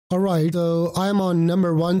Alright, so I'm on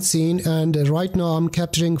number 1 scene, and right now I'm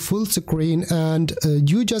capturing full screen, and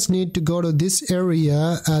you just need to go to this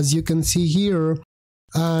area as you can see here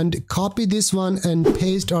and copy this one and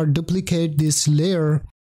paste or duplicate this layer,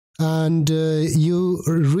 and you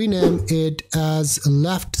rename it as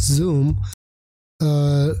left zoom.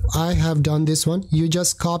 I have done this one. You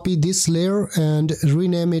just copy this layer and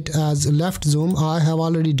rename it as left zoom. I have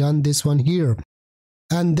already done this one here.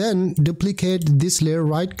 And then duplicate this layer,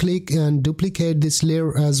 right click and duplicate this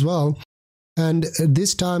layer as well, and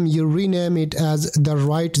this time you rename it as the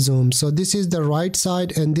right zoom. So this is the right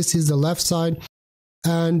side and this is the left side,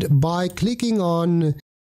 and by clicking on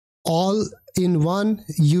all in one,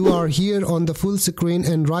 you are here on the full screen,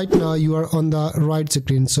 and right now you are on the right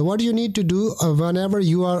screen. So what you need to do whenever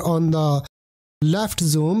you are on the left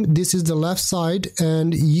zoom, this is the left side,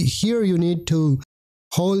 and here you need to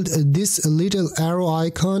hold this little arrow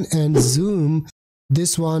icon and zoom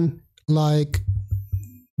this one like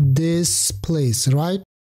this place, right?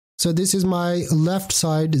 So this is my left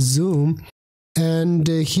side zoom, and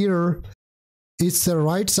here it's the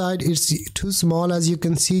right side. It's too small, as you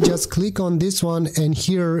can see. Just click on this one and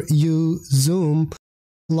here you zoom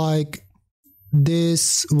like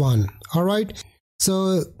this one. All right,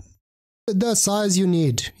 so the size you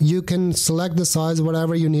need, you can select the size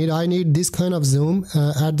whatever you need. I need this kind of zoom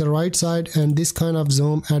at the right side and this kind of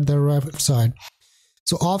zoom at the left side.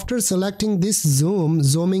 So after selecting this zoom,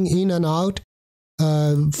 zooming in and out,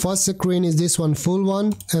 first screen is this one, full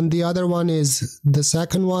one, and the other one is the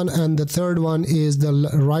second one, and the third one is the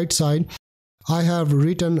right side. I have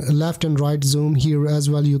written left and right zoom here as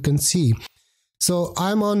well, you can see. So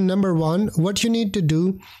I'm on number 1. What you need to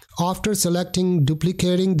do after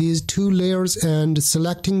duplicating these 2 layers and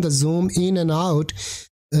selecting the zoom in and out,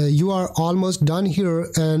 you are almost done here,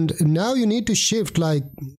 and now you need to shift. Like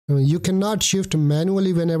you cannot shift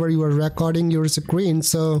manually whenever you are recording your screen,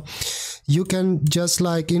 so you can just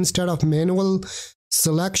like, instead of manual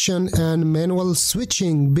selection and manual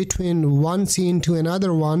switching between one scene to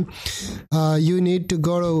another one, you need to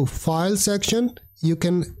go to file section. You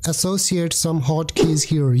can associate some hotkeys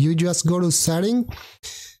here. You just go to setting,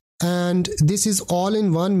 and this is all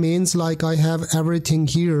in one, means like I have everything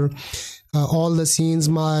here, all the scenes,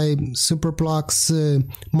 my Superplux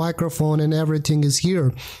microphone and everything is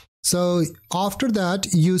here. So after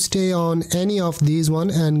that you stay on any of these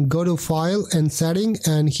one and go to file and setting,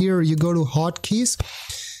 and here you go to hotkeys,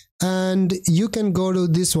 and you can go to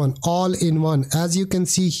this one, all in one. As you can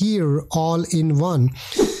see here, all in one.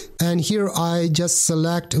 And here I just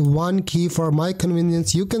select one key for my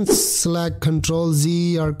convenience. You can select Control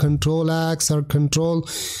Z or Control X or Control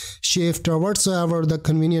Shift or whatsoever the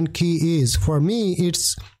convenient key is. For me,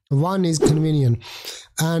 it's one is convenient.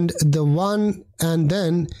 And the one, and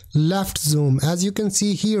then left zoom. As you can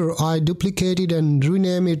see here, I duplicated and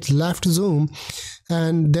rename it left zoom,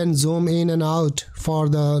 and then zoom in and out for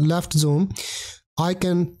the left zoom. I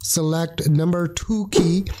can select number 2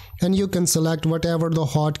 key, and you can select whatever the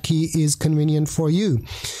hotkey is convenient for you.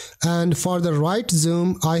 And for the right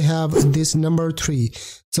zoom, I have this number 3.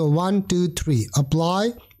 So 1, 2, 3,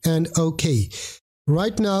 apply and OK.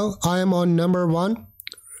 Right now I am on number 1.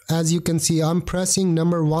 As you can see, I'm pressing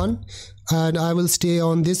number 1, and I will stay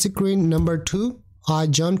on this screen. Number 2, I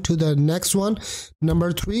jump to the next one.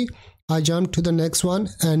 Number 3, I jump to the next one,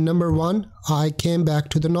 and number 1, I came back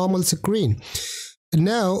to the normal screen.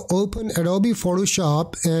 Now open Adobe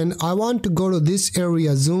Photoshop, and I want to go to this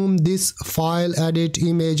area, zoom this file, edit,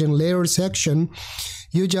 image and layer section.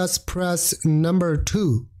 You just press number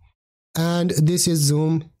 2, and this is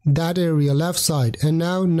zoom that area, left side. And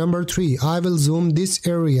now number 3, I will zoom this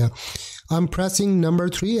area. I'm pressing number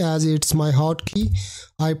 3 as it's my hotkey.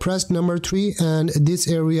 I pressed number 3 and this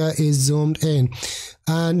area is zoomed in.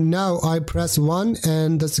 And now I press 1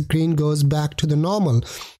 and the screen goes back to the normal.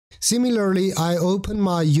 Similarly, I open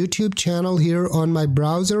my YouTube channel here on my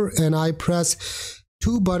browser, and I press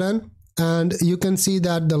 2 button, and you can see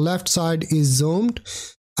that the left side is zoomed.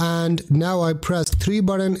 And now I press 3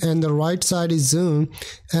 button and the right side is zoomed,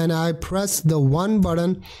 and I press the 1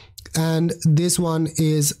 button, and this one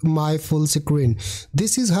is my full screen.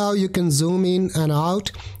 This is how you can zoom in and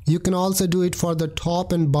out. You can also do it for the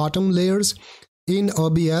top and bottom layers in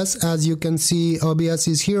OBS. As you can see, OBS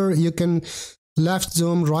is here. You can left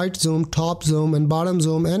zoom, right zoom, top zoom and bottom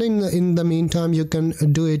zoom, and in the meantime you can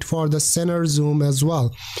do it for the center zoom as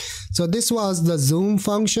well. So this was the zoom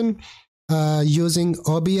function using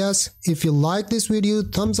OBS. If you like this video,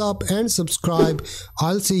 thumbs up and subscribe.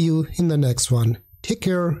 I'll see you in the next one. Take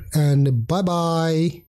care and bye bye.